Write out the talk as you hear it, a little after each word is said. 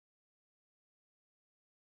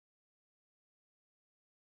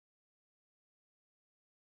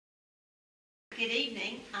Good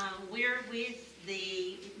evening. We're with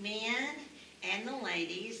the men and the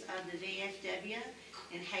ladies of the VFW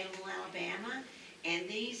in Haleville, Alabama, and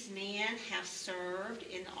these men have served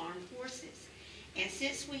in the armed forces. And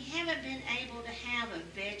since we haven't been able to have a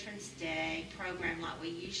Veterans Day program like we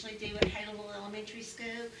usually do at Haleville Elementary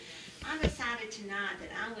School, I decided tonight that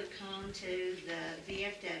I would come to the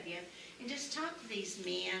VFW and just talk to these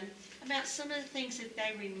men about some of the things that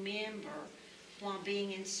they remember while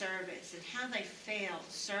being in service and how they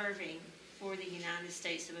felt serving for the United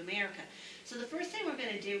States of America. So the first thing we're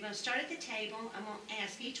going to do, we're going to start at the table. I'm going to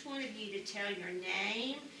ask each one of you to tell your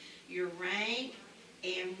name, your rank,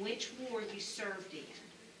 and which war you served in.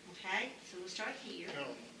 Okay? So we'll start here.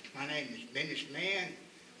 My name is Dennis Mann.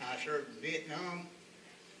 I served in Vietnam,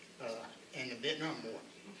 in the Vietnam War.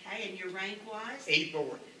 Okay, and your rank was? E4.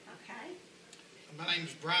 Okay. My name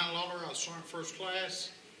is Brian Lawler. I was Sergeant First Class,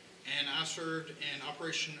 and I served in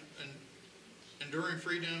Operation Enduring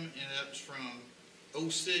Freedom, and that's from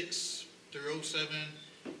 06 through 07,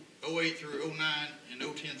 08 through 09, and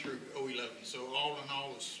 010 through 011. So all in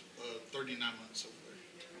all, it's 39 months over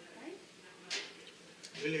there.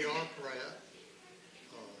 Okay. Willie R. Pratt,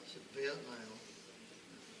 it's in Vietnam,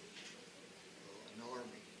 an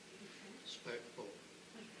Army, spectacle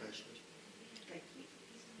specialist. Thank you.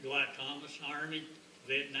 Dwight Thomas, Army,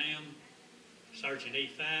 Vietnam, Sergeant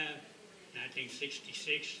E5,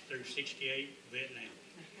 1966 through 68, Vietnam.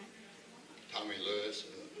 Okay. Tommy Lewis,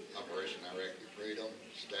 Operation Iraqi Freedom,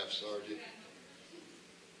 Staff Sergeant.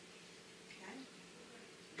 Okay.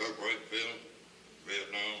 Doug Wakefield,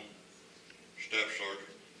 Vietnam, Staff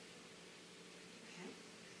Sergeant. Okay.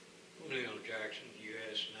 William Jackson,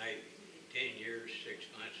 U.S. Navy, 10 years, 6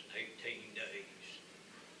 months, and 18 days.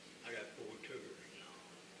 I got 4 tours.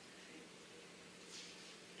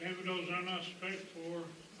 David Ozona, Spec 4,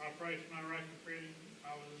 Operation Iraqi Freedom.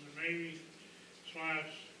 I was in the Navy /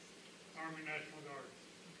 Army National Guard.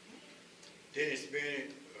 Dennis Bennett,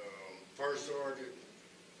 First Sergeant,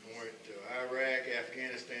 I went to Iraq,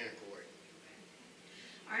 Afghanistan, and Kuwait.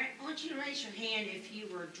 All right, I want you to raise your hand if you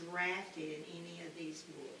were drafted in any of these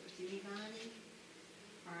wars. Anybody?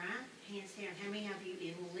 All right, hands down. How many of you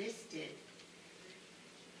enlisted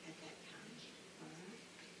at that time? All right.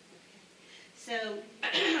 Okay. So,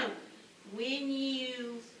 when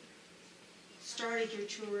you started your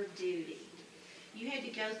tour of duty, you had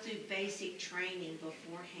to go through basic training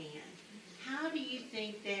beforehand. How do you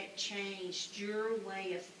think that changed your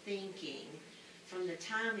way of thinking from the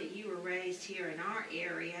time that you were raised here in our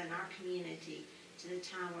area, in our community, to the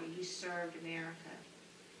time where you served America?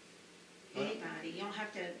 Anybody? You don't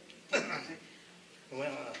have to.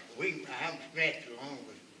 Well, I haven't scratched along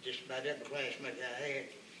with just about every classmate I had,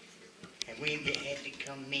 and we had to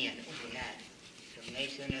come in overnight. So when they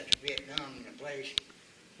sent us to Vietnam in a place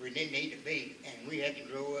we didn't need to be, and we had to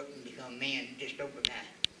grow up and become men just overnight.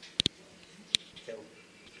 So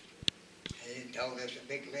it taught us a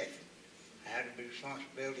big lesson, how to be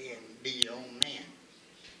responsibility and be your own man.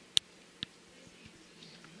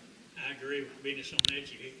 I agree with business on that.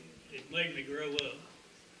 It made me grow up.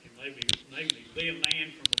 It made me be a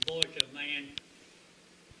man, from a boy to a man.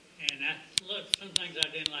 And look, some things I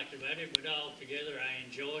didn't like about it, but altogether I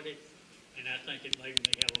enjoyed it. And I think it made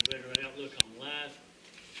me have a better outlook on life.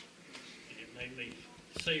 And it made me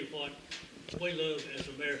see what we love as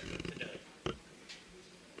Americans today.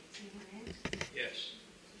 Yes.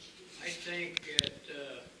 I think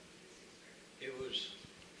that it was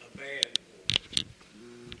a bad war.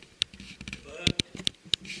 But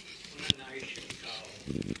when a nation called,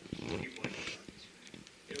 we went.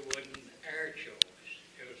 It wasn't our choice.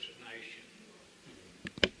 It was the nation.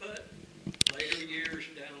 But later years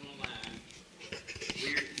down the line, we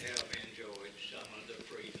have enjoyed some of the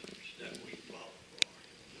freedoms that we fought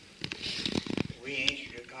for. We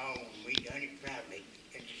answered the call and we done it proudly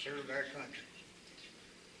and to serve our country.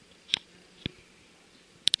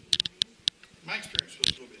 My experience was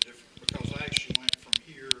a little bit different because I actually went from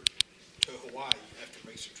here to Hawaii after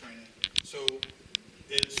basic training. So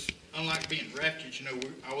it's unlike being drafted,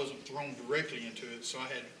 I wasn't thrown directly into it, so I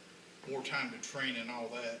had more time to train and all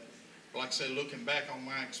that. But like I said, looking back on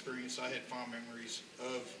my experience, I had fond memories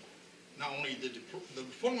of not only the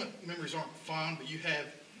deployment memories aren't fond, but you have,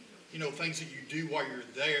 things that you do while you're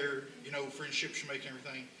there, friendships you make and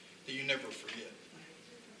everything that you never forget.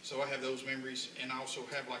 So I have those memories, and I also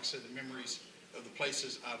have, like I said, the memories of the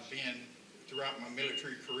places I've been throughout my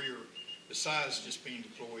military career, besides just being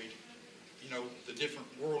deployed, the different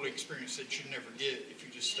world experience that you never get if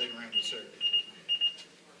you just stay around this area.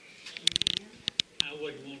 I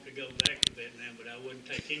wouldn't want to go back to Vietnam, but I wouldn't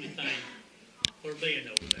take anything for being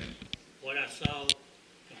over there. What I saw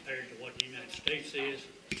compared to what the United States is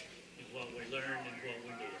what we learned and what we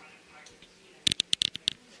did.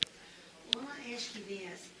 Well, I ask you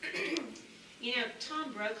this. You know,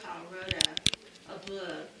 Tom Brokaw wrote a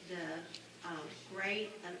book, the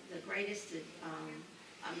greatest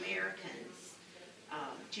Americans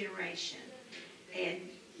generation, and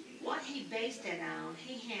what he based that on,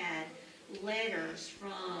 he had letters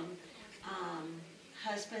from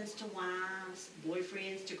husbands to wives,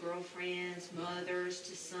 boyfriends to girlfriends, mothers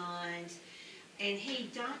to sons, and he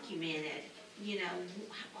documented, you know,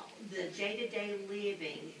 the day-to-day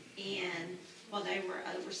living while they were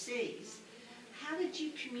overseas. How did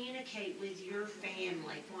you communicate with your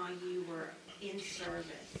family while you were in service?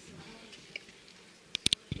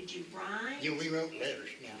 Did you write? Yeah, we wrote letters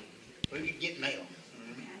now. We could get mail.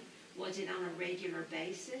 Okay. Was it on a regular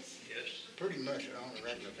basis? Yes. Pretty much on a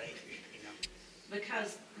regular basis, you know.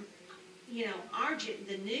 Because, you know,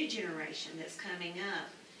 the new generation that's coming up,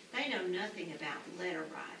 they know nothing about letter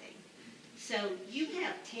writing. So you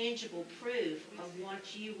have tangible proof of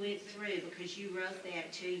what you went through because you wrote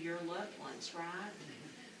that to your loved ones, right?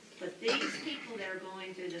 But these people that are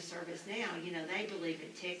going through the service now, you know, they believe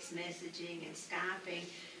in text messaging and Skyping.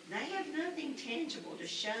 They have nothing tangible to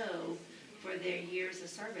show for their years of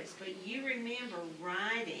service. But you remember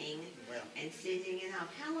writing and sending it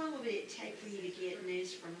off. How long would it take for you to get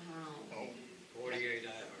news from home? 48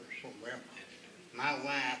 hours. Well, my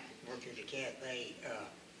wife worked at a cafe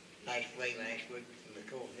last week from the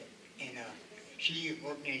COVID, and she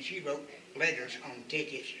worked and she wrote letters on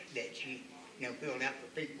tickets that she, you know, filled out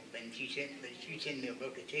for people. And she sent me a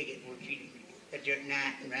book of tickets where she at that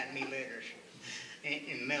night and write me letters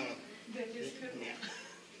and mail them. That is cool.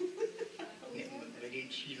 But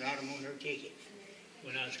she wrote them on her tickets.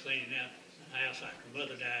 When I was cleaning out the house after my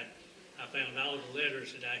mother died, I found all the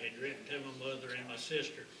letters that I had written to my mother and my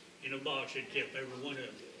sister in a box. She'd kept every one of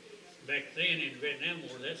them. Back then in the Vietnam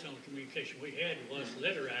War, that's the only communication we had was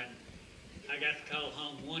letter writing. I got to call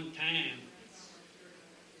home one time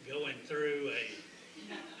going through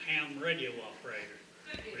a ham radio operator,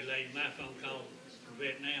 relaying my phone call from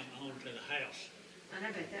Vietnam on to the house. And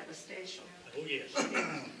I bet that was special. Oh, yes.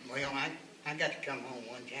 Well, I got to come home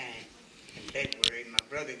one time in February. My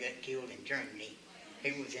brother got killed in Germany.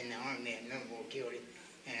 He was in the army and another war killed him.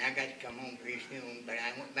 And I got to come home pretty soon, but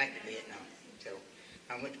I went back to Vietnam. So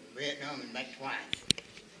I went to Vietnam and back twice.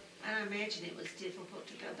 I imagine it was difficult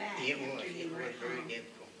to go back. It was after you were at very home.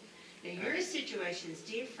 difficult. Now, your situation's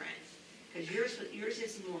different, because yours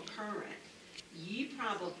is more current. You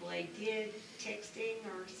probably did texting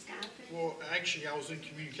or Skyping? Well, actually, I was in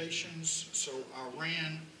communications, so I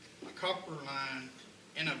ran a copper line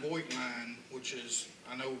and a VoIP line, which is,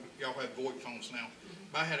 I know y'all have VoIP phones now,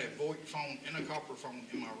 but I had a VoIP phone and a copper phone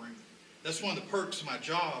in my room. That's one of the perks of my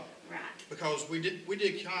job. Right. Because we did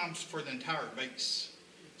comms for the entire base.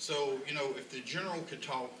 So, you know, if the general could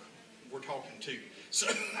talk, we're talking too. So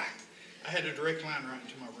I had a direct line right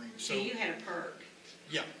into my room. So you had a perk.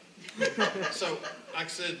 Yeah. So, like I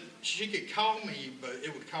said, she could call me, but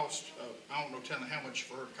it would cost, I don't know, telling how much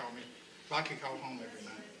for her to call me. But I could call home every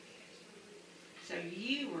night. So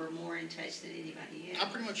you were more in touch than anybody else. I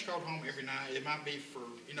pretty much called home every night. It might be for,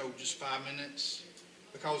 you know, just 5 minutes.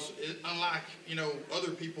 Because unlike, you know,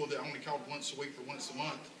 other people that only called once a week or once a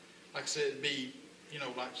month, like I said, it'd be, you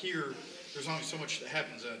know, like here, there's only so much that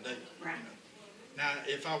happens in a day. Right. You know. Now,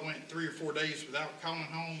 if I went 3 or 4 days without calling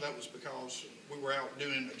home, that was because we were out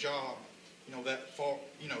doing a job, you know, that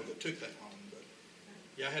took that long. But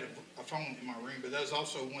yeah, I had a phone in my room, but that was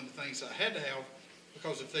also one of the things I had to have,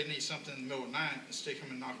 because if they need something in the middle of the night, instead of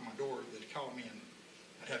coming and knocking on my door, they'd call me and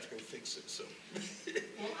I'd have to go fix it. So.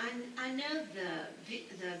 Well, I know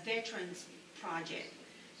the Veterans Project,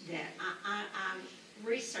 that I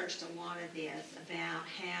researched a lot of this about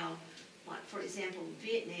how, like, for example,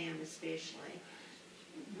 Vietnam especially,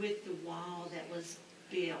 with the wall that was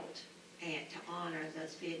built and to honor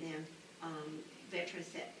those Vietnam veterans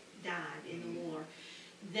that died in the war,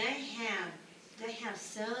 they have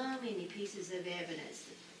so many pieces of evidence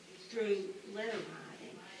through letter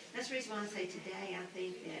writing. That's the reason why I say today I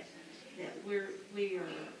think that we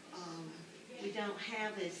don't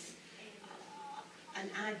have this an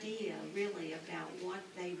idea really about what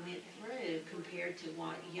they went through compared to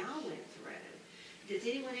what y'all went through. Does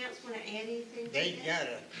anyone else want to add anything to They that? got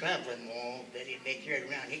a traveling wall that they carried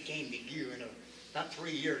around. It came to view about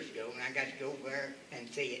 3 years ago, and I got to go there and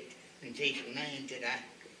see it and see some names that I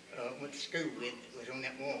went to school with was on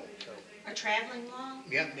that wall. So, A traveling wall?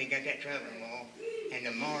 yep, they got that traveling wall. And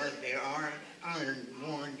the honored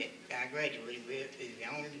one that I graduated with is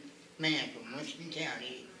the only man from Winston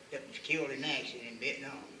County that was killed in action in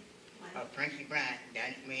Vietnam. Wow. Frankie Bryant down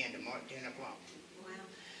at me tomorrow at 10 o'clock.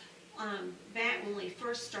 Wow. Back when we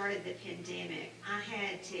first started the pandemic, I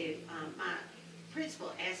had to, my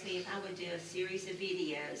principal asked me if I would do a series of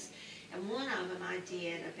videos. And one of them I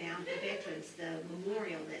did about the veterans, the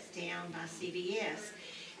memorial that's down by CVS.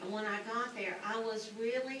 And when I got there, I was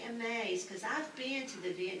really amazed, because I've been to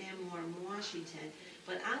the Vietnam War in Washington,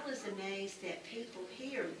 but I was amazed that people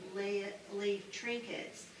here leave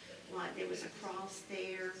trinkets. Like there was a cross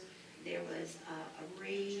there, there was a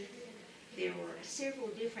wreath, there were several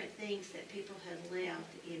different things that people had left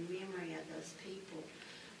in memory of those people.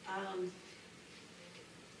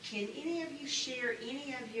 Can any of you share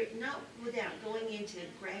any of your, not without going into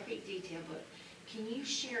graphic detail, but can you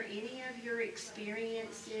share any of your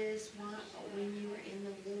experiences when you were in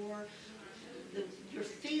the war, your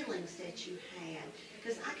feelings that you had?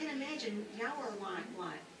 Because I can imagine y'all were like,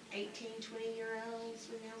 what, 18, 20-year-olds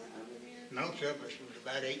when y'all were over there? Most of us was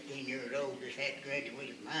about 18 years old, just had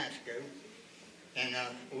graduated from high school. And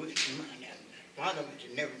a lot of us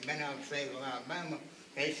had never been out of Fayetteville, Alabama.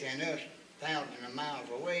 They sent us thousands of miles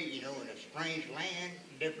away, you know, in a strange land,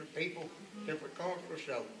 different people, different cultures.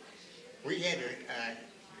 So we had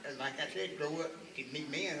to, like I said, grow up to be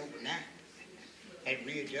men overnight. Had to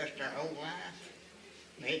readjust our whole life.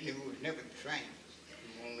 It was never the same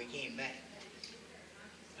when we came back.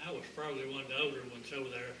 I was probably one of the older ones over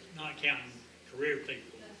there, not counting career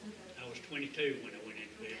people. I was 22 when I went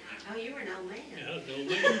into Vietnam. Oh, you were an old man. Yeah, I was an old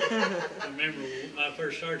man. I remember my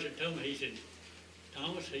first sergeant told me, he said,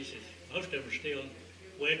 Thomas, he said, most of them are still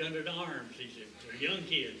wet under the arms. He said, they're young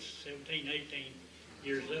kids, 17, 18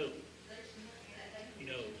 years old. You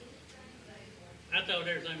know, I thought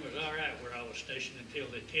everything was all right where I was stationed until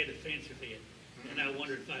the Tet Offensive hit. And I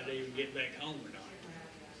wondered if I'd even get back home or not.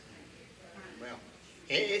 Well,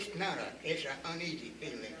 it's an uneasy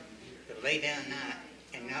feeling to lay down at night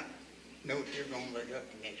and not know that you're going to wake up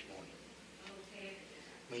the next morning.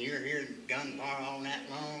 When you're hearing gunfire all night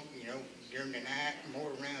long, you know, during the night,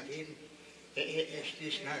 mortar rounds hitting, it's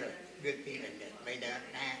just not a good feeling to lay down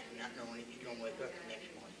at night and not knowing that you're going to wake up the next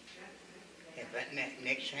morning. If that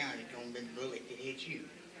next sound is going to be the bullet that hits you.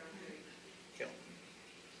 So.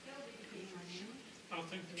 I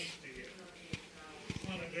think that's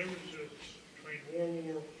one of the differences between World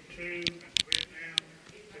War II and Vietnam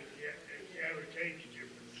is the average age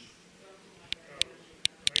difference.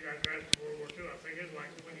 When they got drafted in World War II, I think it was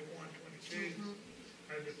like 21, 22,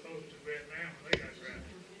 as opposed to Vietnam, when they got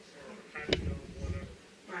drafted, or high school, whatever.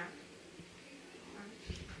 Right.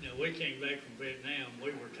 You know, we came back from Vietnam,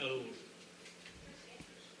 we were told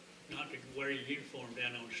not to wear your uniform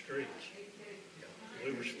down on the streets.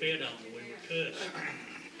 We were spit on, we were cussed.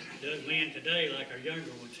 Those men today, like our younger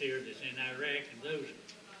ones here that's in Iraq and those,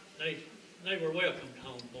 they were welcomed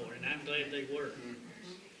home more, and I'm glad they were.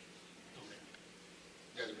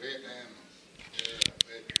 Yeah, the Vietnam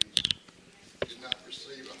veterans did not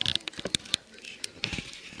receive a homecoming like they should have.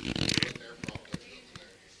 They were there probably over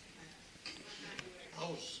there. I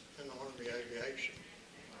was in the Army Aviation.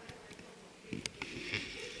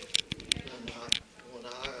 When I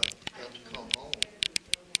got to come home,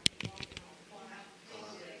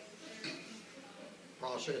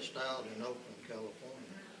 processed out in Oakland,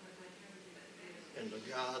 California. And the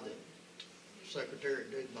guy that secretary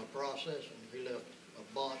did my processing, he left a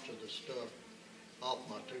bunch of the stuff off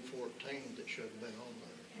my 214 that should have been on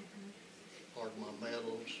there. Part of my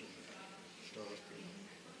medals and stuff. You know.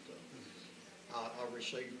 So I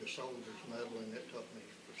received a soldier's medal, and it took me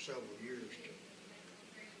for several years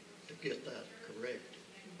to get that correct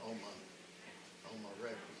on my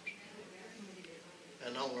records.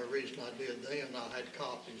 And the only reason I did then, I had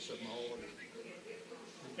copies of my orders.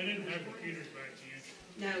 They didn't have computers back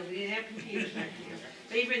then. No, we didn't have computers back then.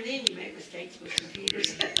 But even then, you make mistakes with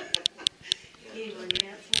computers. Anyone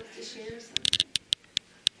else wants to share something?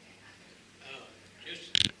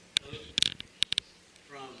 Just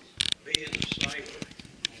from being a sailor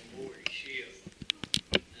on board a ship.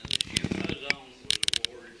 Now, the ship I was on was a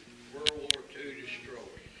World War II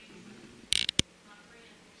destroyer.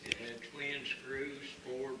 It had twin screws,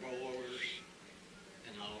 4 boilers,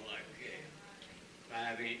 and all like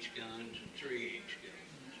that. 5-inch guns and 3-inch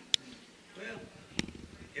guns. Well,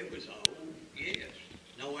 it was old, yes.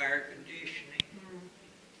 No air conditioning,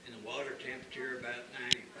 and the water temperature about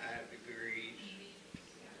 95 degrees,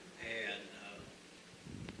 and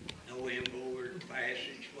no inboard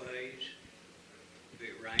passageways. If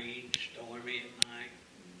it rained, stormy at night,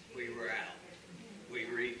 we were out. We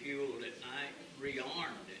refueled at night,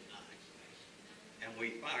 rearmed at night, and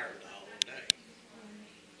we fired all day.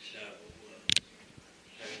 So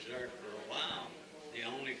I was there for a while. The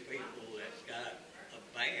only people that got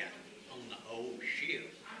a bath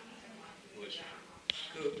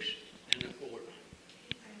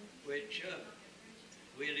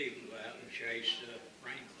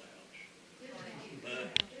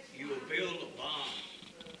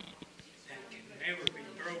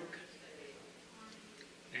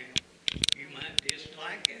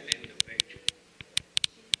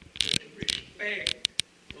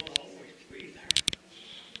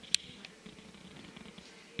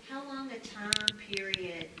time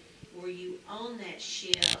period were you on that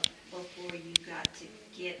ship before you got to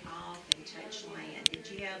get off and touch land?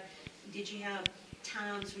 Did you have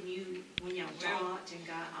times when y'all docked and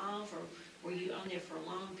got off, or were you on there for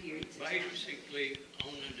long periods of time? Basically,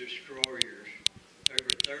 on the destroyers, they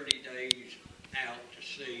were 30 days out to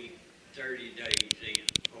sea, 30 days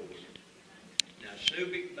in port. Now,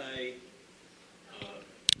 Subic Bay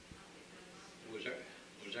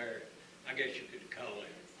was our, I guess you could call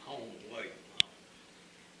it, home away from home.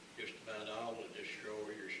 Just about all the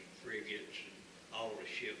destroyers, frigates, and all the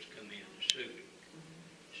ships come in to Subic.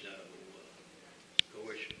 So, of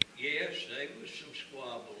course, yes, there was some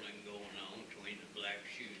squabbling going on between the Black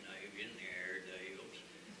Shoe Navy and the Airedales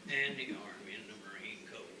and the Army and the Marine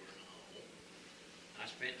Corps and all. I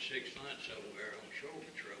spent 6 months over there on shore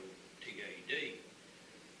patrol, TAD.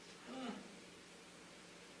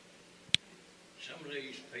 Some of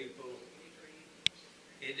these people,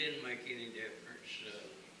 it didn't make any difference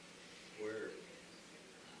where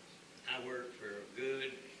I worked for a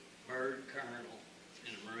good bird colonel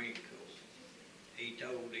in the Marine Corps. He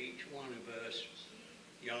told each one of us,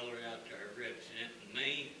 y'all are out there representing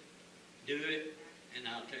me, do it, and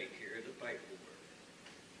I'll take care of the paperwork.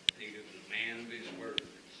 He was a man of his word,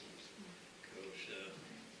 because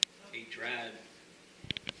he tried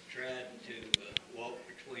to walk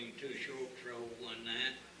between two shore patrol one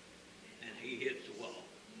night, and he hit the wall.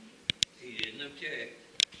 He didn't object.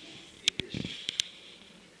 He just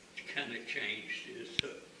kind of changed his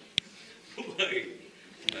way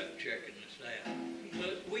about checking us out.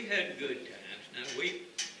 But we had good times. Now,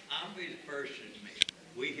 I'll be the first to admit,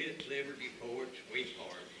 we hit Liberty ports, we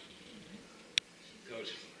partied.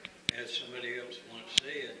 Because, as somebody else once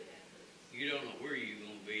said, you don't know where you're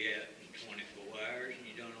going to be at in 24 hours, and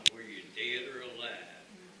you don't know where you're dead or alive.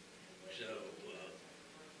 So,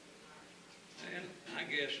 and I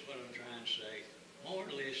guess what I'm trying to say,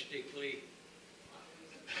 moralistically,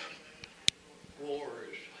 war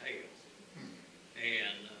is hell.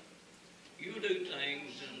 And you do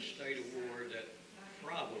things in a state of war that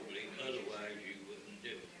probably otherwise you wouldn't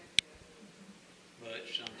do. But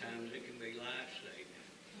sometimes it can be life-saving.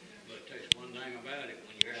 But there's one thing about it,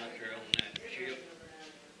 when you're out there on that ship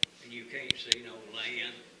and you can't see no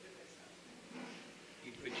land,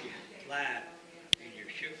 you put your life in your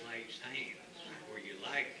shipmate's hands, where you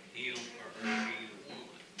like him or her, either one.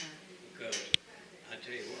 Because I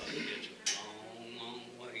tell you what, it's a long, long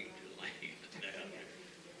way to land down there.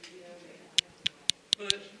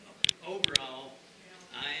 But overall,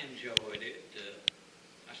 I enjoyed it.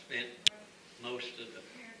 I spent most of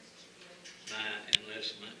my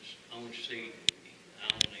enlistments on sea duty.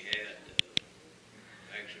 I only had,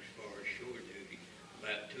 actually as far as shore duty,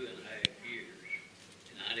 about 2.5 years.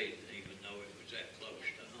 And I didn't even know it was that close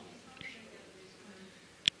to home,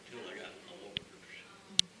 until I got my orders.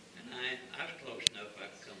 And I was close enough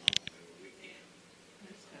I could come home every weekend.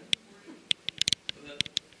 But,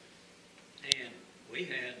 and we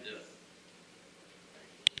had,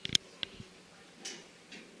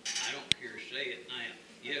 I don't care to say it now,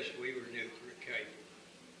 yes, we were nuclear capable.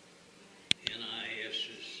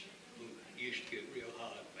 NISs used to get real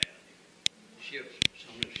hot about it. Ships,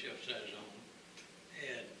 some of the ships I was on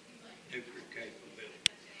had nuclear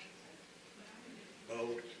capabilities,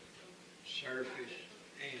 both surface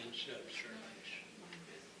and subsurface.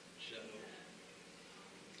 So,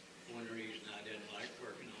 one reason I didn't like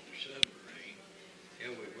working on the submarine, yeah,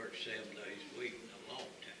 we worked 7 days a week in a long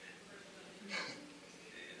time.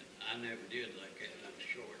 And I never did like that little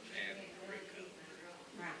short half recovery.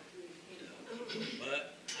 Right.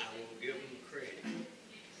 But I will give them credit.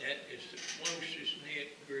 That is the closest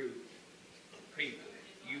knit group of people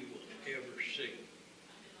you will ever see.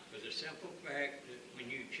 For the simple fact that when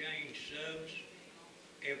you change subs,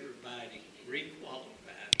 everybody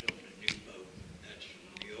requalifies on a new boat. That's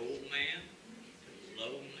from the old man to the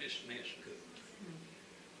loneliest mess cook.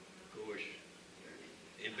 Of course,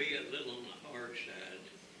 it'd be a little on the hard side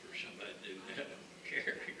for somebody to do that on a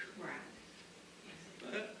carrier. Right.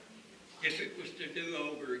 But if it was to do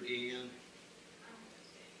over again,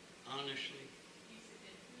 honestly,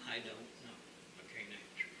 I don't know. I can't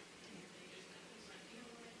answer.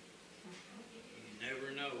 You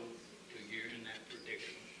never know till you're in that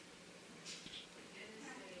predicament.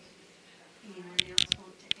 Anyone else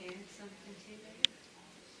want to add something to that?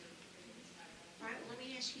 All right, well, let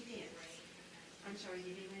me ask you this. I'm sorry,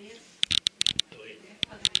 did anyone else? Go ahead.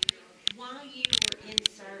 Okay. While you were in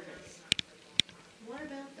service, what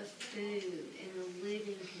about the food and the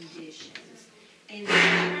living conditions and the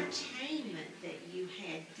entertainment that you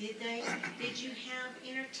had? Did you have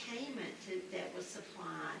entertainment that was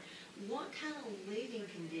supplied? what kind of living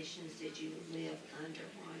conditions did you live under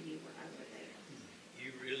while you were over there?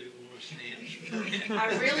 You really want to stand for that? I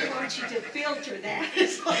really want you to filter that.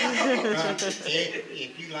 If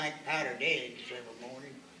you like powdered eggs every morning,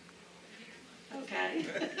 Okay.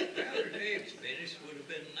 Powdered eggs, Dennis, would have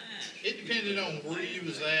been nice. It depended on where you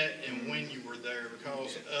was at and when you were there,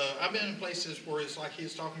 because, I've been in places where it's like he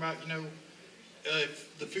was talking about, you know,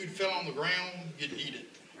 if the food fell on the ground, you'd eat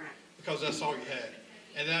it, Right. because that's all you had.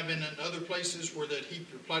 And then I've been in other places where they'd heap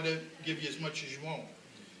your plate up, give you as much as you want.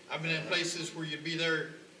 I've been in places where you'd be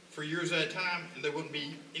there for years at a time, and there wouldn't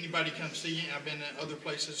be anybody come see you. I've been in other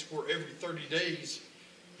places where every 30 days,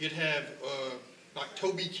 you'd have, like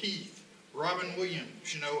Toby Keith, Robin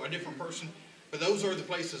Williams, you know, a different person. But those are the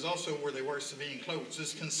places also where they wear civilian clothes.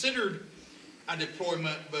 It's considered a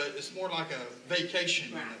deployment, but it's more like a vacation,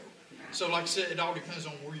 you know. Right. So like I said, it all depends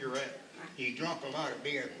on where you're at. you drunk a lot of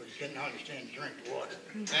beer, but you couldn't hardly stand to drink the water.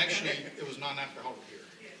 Actually, it was non-alcoholic beer.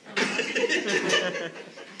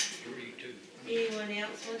 32. Anyone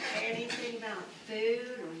else want to add anything about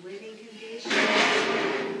food or living conditions?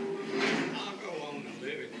 I'll go on the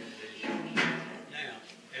living conditions. Now,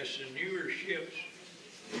 as the newer ships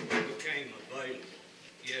became available,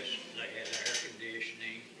 yes, they had air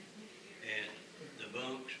conditioning, and the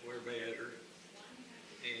bunks were better,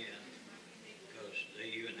 and because they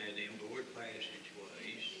even had inboard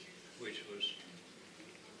passageways, which was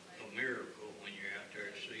a miracle when you're out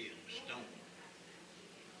there seeing the storm.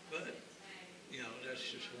 But, you know, that's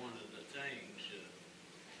just one of the things.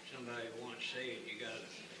 Somebody once said you got to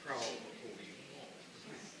crawl before you walk.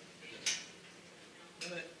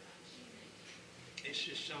 But it's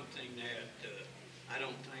just something that I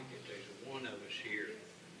don't think that there's one of us here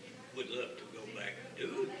would love to go back and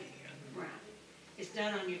do it again. Right. It's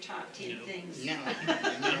not on your top 10 No. things. No,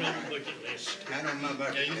 Not on the bucket list. not on my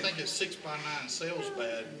bucket Yeah, you list. think a 6x9 sales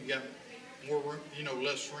bad, you got more room, you know,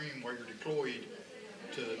 less room where you're deployed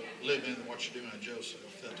to live in than what you do in a jail cell.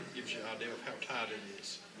 That gives you an idea of how tight it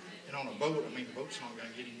is. And on a boat, I mean, the boat's not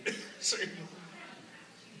gonna get you, so,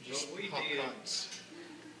 just But we hot did. pots.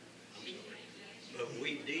 I'm sorry. But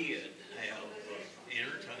we did have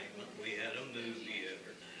entertainment. We had a movie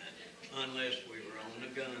every night, unless we were on the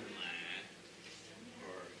gun line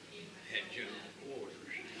or had general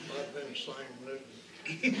quarters. I've been saying that.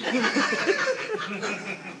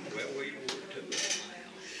 Well, we were too.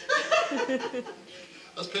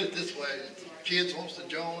 Let's put it this way, if kids wants to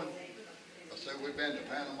join, I said we've been to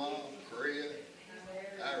Panama, Korea,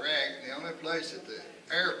 Iraq. The only place that the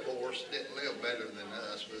Air Force didn't live better than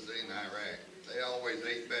us was in Iraq. They always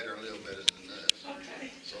ate better and live better than us.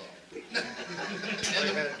 Okay. So,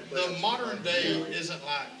 And the modern day isn't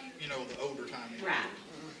like, you know, the older time. Right.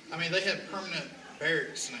 I mean, they have permanent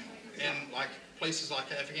barracks now, and like places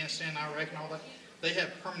like Afghanistan, Iraq and all that, they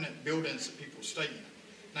have permanent buildings that people stay in.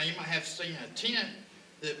 Now, you might have to stay in a tent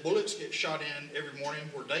that bullets get shot in every morning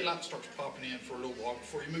where daylight starts popping in for a little while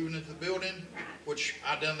before you move into the building, which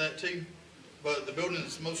I've done that too. But the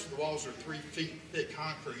buildings, most of the walls are 3 feet thick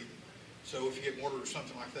concrete, so if you get mortar or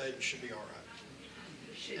something like that, you should be all right.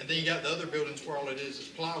 And then you got the other buildings where all it is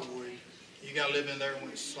plywood. You gotta live in there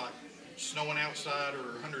when it's like snowing outside or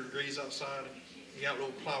 100 degrees outside. You got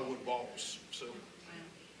little plywood walls, so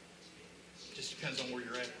just depends on where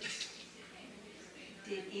you're at.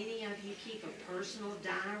 Did any of you keep a personal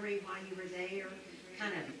diary while you were there?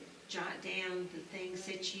 Kind of jot down the things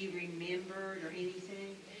that you remembered or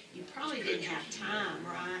anything? You probably didn't have time,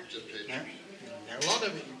 right? just pictures. Yeah. A lot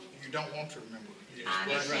of it you don't want to remember. It's I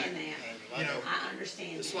like, understand that. you know, I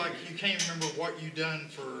understand it's that. like you can't remember what you've done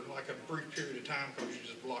for like a brief period of time because you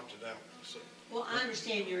just blocked it out. So Well, I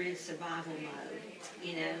understand you're in survival mode,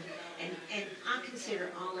 you know, and I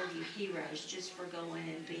consider all of you heroes just for going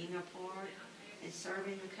and being a part and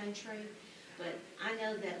serving the country. But I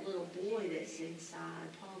know that little boy that's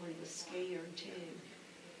inside probably was scared too,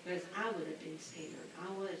 because I would have been scared.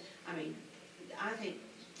 I think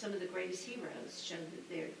some of the greatest heroes showed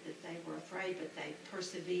that they were afraid, but they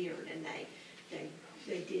persevered and they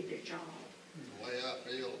did their job. The way I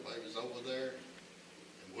feel, if they was over there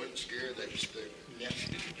and wasn't scared, they was stupid. Yeah.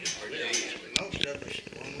 Or Yeah. they- Most of us,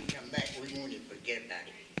 when we come back, we want to forget about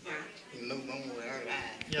it. Right. And move on with our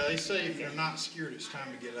lives. yeah, they say if you're not scared, it's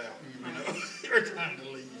time to get out. You know, it's time to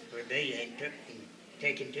leave. But they had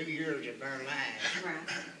taken 2 years of our lives, Right.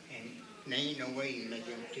 and there ain't no way you make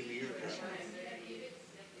them 2 years.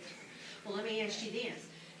 Well, let me ask you this.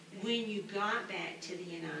 When you got back to the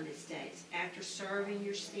United States, after serving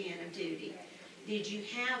your stint of duty, did you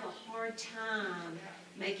have a hard time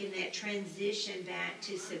making that transition back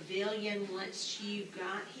to civilian once you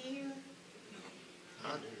got here?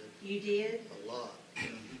 I did, You did? a lot.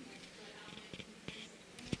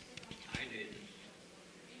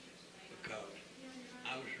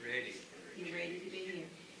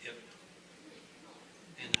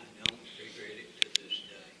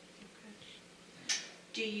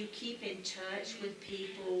 do you keep in touch with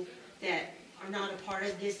people that are not a part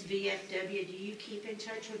of this VFW? Do you keep in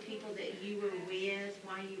touch with people that you were with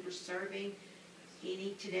while you were serving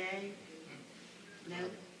any today? No?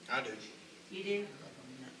 I do. You do?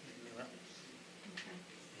 Well,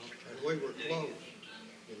 Okay. And we were close,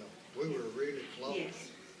 you know, we were really close.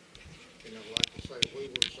 Yes. You know, like I say, we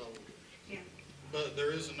were soldiers. Yeah. But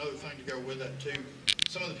there is another thing to go with that too.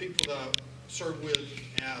 Some of the people that I served with,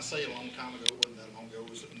 and I say a long time ago, it wasn't that long ago, it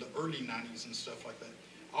was in the early 90s and stuff like that.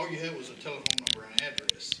 All you had was a telephone number and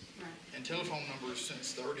address. Right. And telephone numbers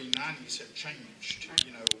since the early 90s have changed, Right.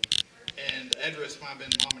 you know. And the address might have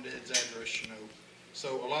been mom and dad's address, you know.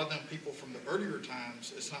 So a lot of them people from the earlier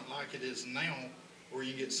times, it's not like it is now where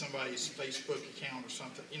you get somebody's Facebook account or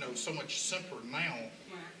something, you know, so much simpler now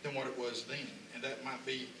than what it was then. And that might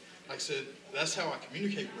be, like I said, that's how I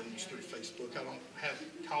communicate with them is through Facebook. I don't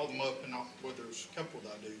call them up, and well, there's a couple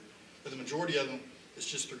that I do, but the majority of them, it's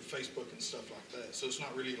just through Facebook and stuff like that. So it's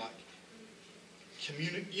not really like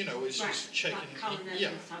you know, it's just checking. Like calling them Yeah.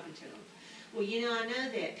 and talking to them. Well, you know, I know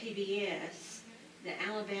that PBS, the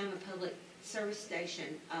Alabama Public Service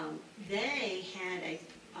Station, they had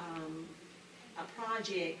a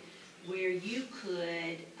project where you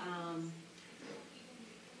could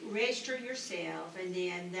register yourself, and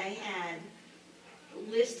then they had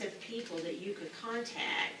a list of people that you could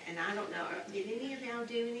contact, and I don't know, did any of y'all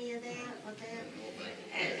do any of that with that?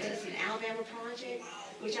 It was an Alabama project,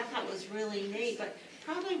 which I thought was really neat, but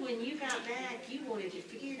probably when you got back, you wanted to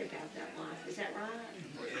forget about that life, is that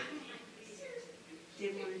right?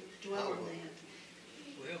 Didn't want to dwell on that.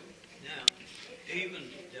 Well, now, even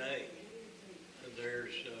today,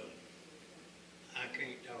 there's, I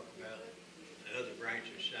can't talk about the other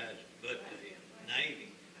branches besides, but the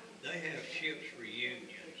Navy, they have ships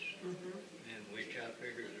reunions, in which I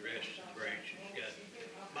figure the rest of the branches got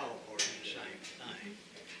ballpark the same thing.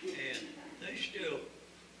 And they still,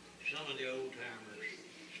 some of the old timers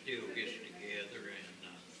still gets together, and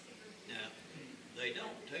now, they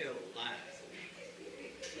don't tell lies.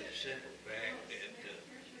 The simple fact that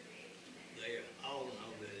they all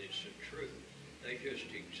know that it's the truth. They just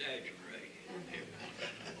exaggerate it every once in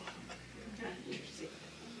a while.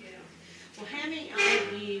 Well, how many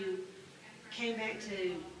of you came back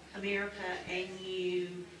to America and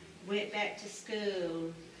you went back to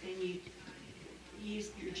school and you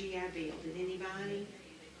used your GI Bill? Did anybody?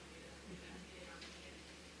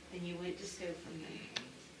 Okay. And you went to school from there?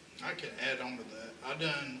 I can add on to that. I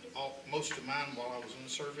done most of mine while I was in the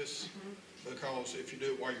service, because if you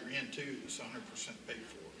do it while you're in too, it's 100% paid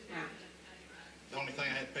for. Right. The only thing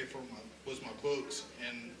I had to pay for was my books,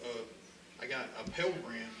 and I got a Pell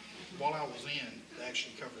Grant while I was in to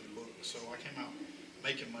actually cover the books. So I came out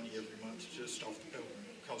making money every month just off the Pell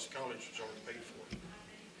Grant, because the college was already paid for.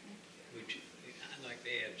 Which, I'd like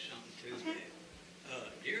to add something to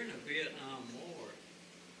that. During the Vietnam War,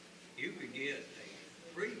 you could get a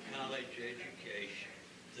free college education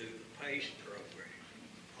through the PACE program.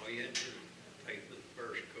 All you had to do was pay for the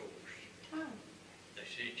first course. Oh, They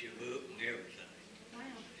sent you a book and everything, wow.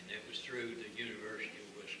 and it was through the University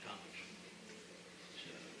of Wisconsin.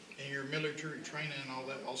 So, And your military training and all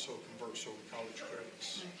that also converts over college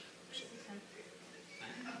credits. So,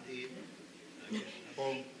 I did. I guess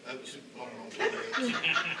well, that was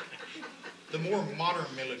the more modern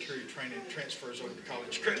military training transfers over to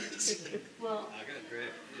college credits. Well, I got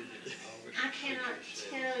drafted in August. I cannot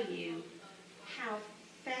 67. tell you how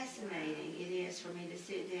fascinating it is for me to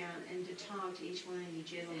sit down and to talk to each one of you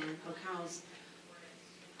gentlemen, because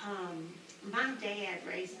my dad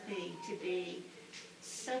raised me to be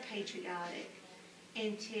so patriotic,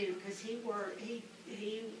 and because he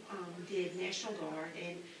did National Guard,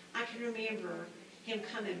 and I can remember him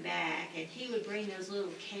coming back, and he would bring those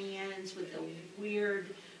little cans with the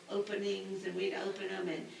weird openings, and we'd open them,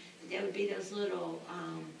 and there would be those little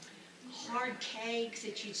hard cakes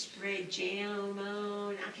that you'd spread jam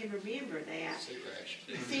on. I can remember that.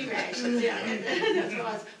 Sea rations, yeah, that's what it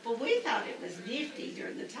was. But we thought it was nifty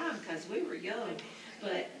during the time because we were young.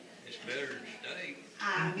 But It's better than steak.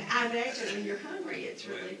 I imagine when you're hungry, it's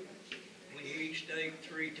really, When you eat steak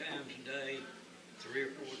 3 times a day, 3 or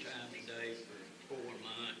 4 times a day for 4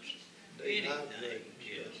 months, anything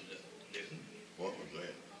is different. What was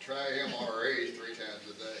that? Try MRAs 3 times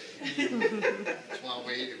a day. That's why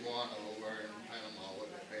we eat one over in Panama with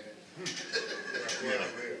a penny.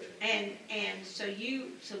 and so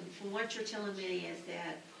from what you're telling me is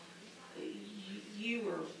that you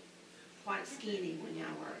were quite skinny when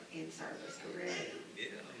y'all were in service, correct? Yeah,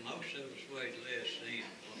 most of us weighed less than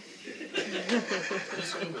what we did.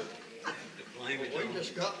 Let's go with it. To blame it We on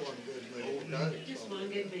just got one good meal today. Just one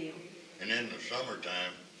good meal. And in the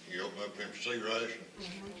summertime, you open up them sea ration,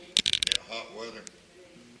 in hot weather,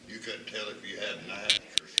 you couldn't tell if you had gnats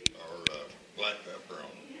or black pepper on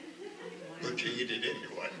them. But you eat it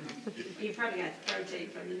anyway. You probably got the protein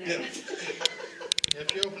from the Yeah. nuts.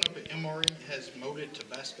 If you open up an MRE, it has molded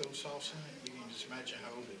Tabasco sauce in it, you can just imagine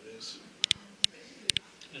how old it is.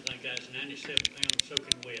 I think that's 97 pounds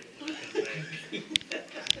soaking wet when it comes back.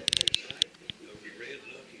 Those red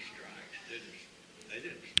Lucky Strikes they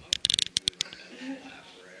didn't smoke too good in that life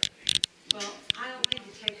raft. Well, I don't need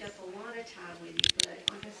to take up a lot of time with you, but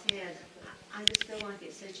like I said, I just feel like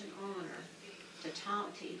it's such an honor to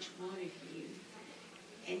talk to each one of you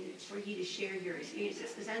and for you to share your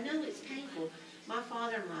experiences, because I know it's painful. My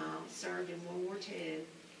father-in-law served in World War II,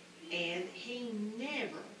 and he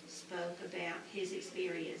never spoke about his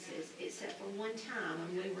experiences, except for one time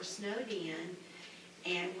when we were snowed in,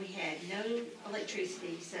 and we had no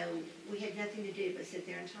electricity, so we had nothing to do but sit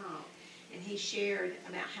there and talk. And he shared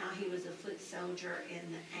about how he was a foot soldier in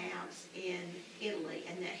the Alps in Italy,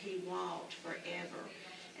 and that he walked forever.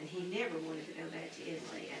 And he never wanted to go back to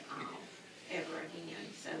Italy at all, ever again.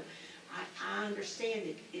 So I understand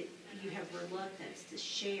that you have reluctance to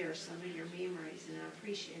share some of your memories, and I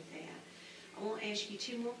appreciate that. I want to ask you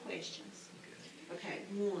two more questions. Okay,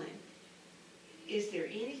 one, is there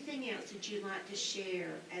anything else that you'd like to share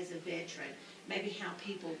as a veteran? Maybe how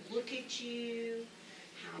people look at you,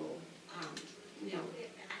 how,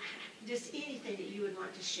 just anything that you would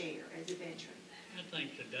like to share as a veteran? I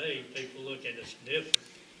think today people look at us different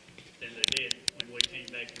than they did when we came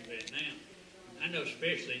back from Vietnam. I know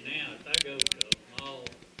especially now, if I go to a mall,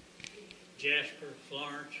 Jasper,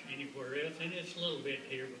 Florence, anywhere else, and it's a little bit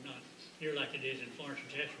here, but not here like it is in Florence and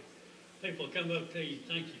Jasper, people come up to you,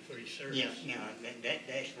 thank you for your service. Yeah,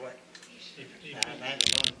 that's what, If I've had a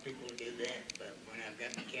lot of people do that, but when I've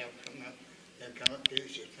got my cows come up, they'll come up to us and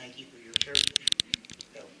say, thank you for your service.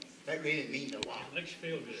 So, that really means a lot. it makes you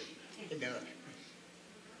feel good. It does.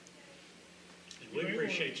 And we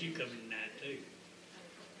appreciate you coming tonight too.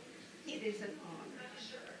 It is an honor.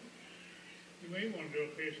 You may want to do a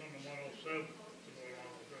piece on the 107 to go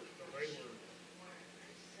along with this, because they were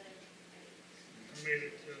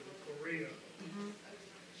committed to Korea.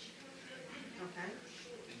 Okay.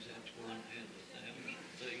 Is that one and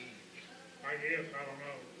the I guess, I don't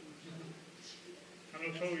know. I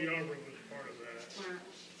know Toby Yarborough was part of that. Right,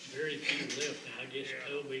 Very few left now. I guess Yeah.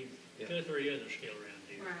 Toby, 2 or 3 others still around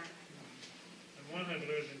here. right. And one that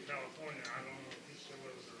lives in California, I don't know if he still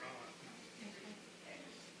lives or not.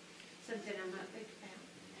 Something I'm not thinking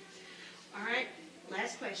about. All right,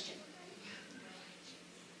 last question.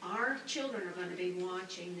 Our children are going to be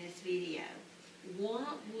watching this video.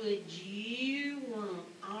 What would you want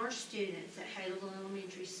our students at Halo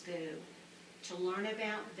Elementary School to learn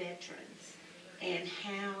about veterans and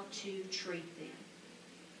how to treat them?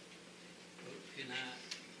 Can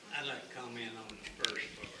I'd like to comment on the first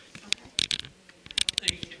part. Okay. I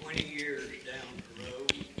think 20 years down the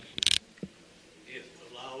road, if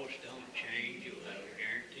the laws don't change, you'll have a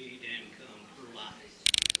guaranteed income for life.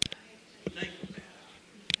 Think about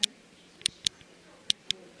it.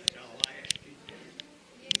 That's all I ask you to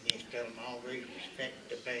do. Just tell them always respect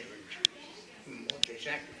the veterans and what they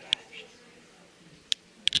sacrificed.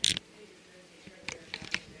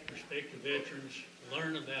 Respect the veterans,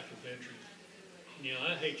 learn about the veterans. You know,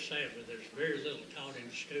 I hate to say it, but there's very little taught in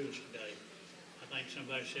the schools today. I think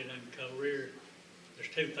somebody said in career, there's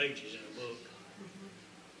 2 pages in a book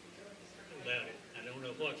about it. I don't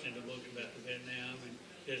know what's in the book about the Vietnam and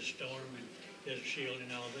Desert Storm and Desert Shield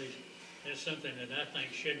and all these. That's something that I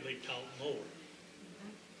think should be taught more.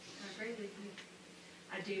 I agree with you.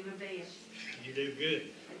 I do my best. You do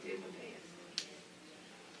good, I do my best.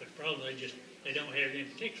 but probably they don't have it in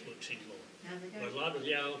textbooks anymore. Now they But a go. lot of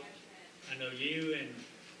y'all, I know you and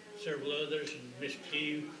several others, and Miss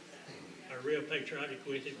Pugh are real patriotic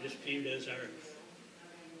with it. Miss Pugh does our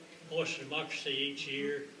Voice of Democracy each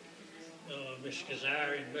year. Miss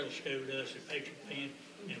Kazire in middle school does the Patriot Pen,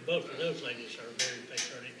 and both of those ladies are very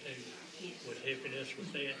patriotic too, Yes. with helping us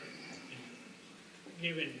with that. And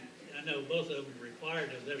giving, I know both of them are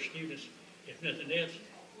required of their students, if nothing else,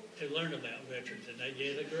 to learn about veterans, and they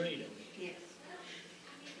get a grade on it. Yes.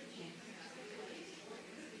 Yes.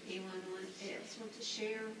 Anyone else want to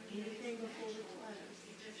share anything before we close?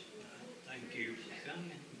 Thank you for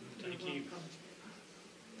coming. Thank You're you. welcome.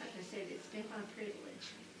 Like I said, it's been my privilege.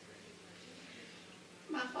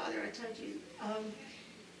 My father, I told you,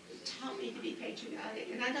 taught me to be patriotic,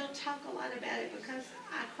 and I don't talk a lot about it because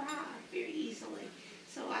I cry very easily.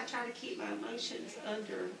 So I try to keep my emotions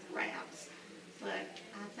under wraps. But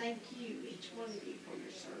I thank you, each one of you, for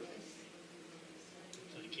your service.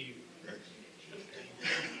 Thank you.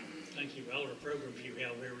 Thank you for all the programs you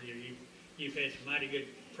have every year. You've had some mighty good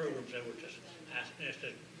programs over at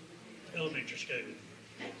the elementary school.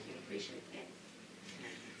 Thank you, appreciate that.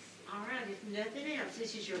 All right, if nothing else,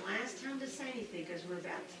 this is your last time to say anything, because we're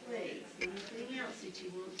about to leave. Anything else that you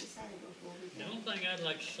want to say before we The go? only thing I'd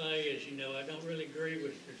like to say is, I don't really agree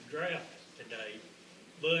with the draft today,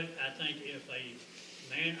 but I think if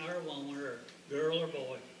a man or a woman or girl or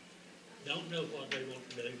boy don't know what they want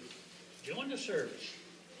to do, join the service,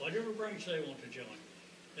 whatever branch they want to join.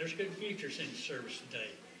 There's good futures in the service today.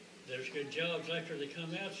 There's good jobs after they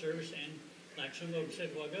come out of service, and like some of them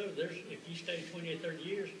said a while ago, if you stay 20 or 30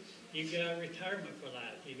 years, you've got retirement for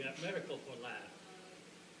life, you've got medical for life.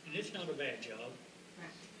 And it's not a bad job.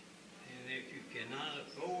 And if you cannot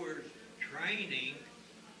afford training,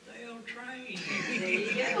 they'll train you. There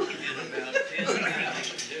you go. In about 10,000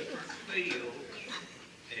 different fields,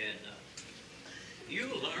 and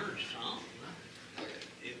you'll learn something.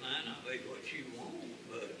 It might not be what you want,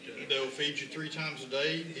 but They'll feed you 3 times a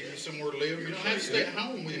day, give you somewhere to live. You don't have to stay at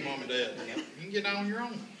home with your mom and dad. You can get out on your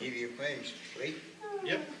own. Give your friends sleep,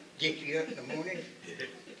 Yep. get you up in the morning.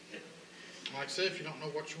 Like I said, if you don't know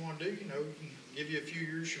what you want to do, you can give you a few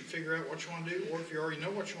years to figure out what you want to do, or if you already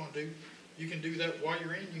know what you want to do, you can do that while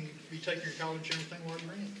you're in. You can be taking your college and everything while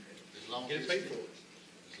you're in. As long Get as, paid for it.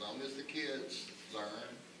 as long as the kids learn,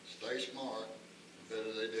 stay smart, the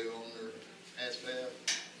better they do on their asphalt,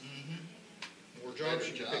 More better jobs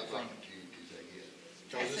you can job pick from. opportunities they get.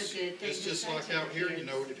 'Cause That's a it's- good thing It's to just say like to the out here, kids.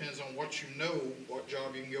 it depends on what you know, what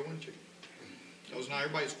job you can go into. Because not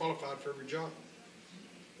everybody's qualified for every job.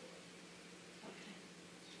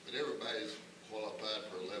 But everybody's qualified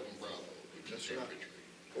for 11 Bravo, which That's is right. infantry.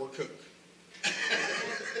 Or cook.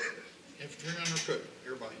 Infantryman or cook,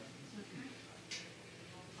 everybody.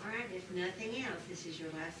 All right, if nothing else, this is your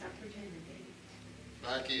last opportunity.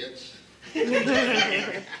 Bye, kids. Thank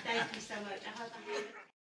you so much. I hope I have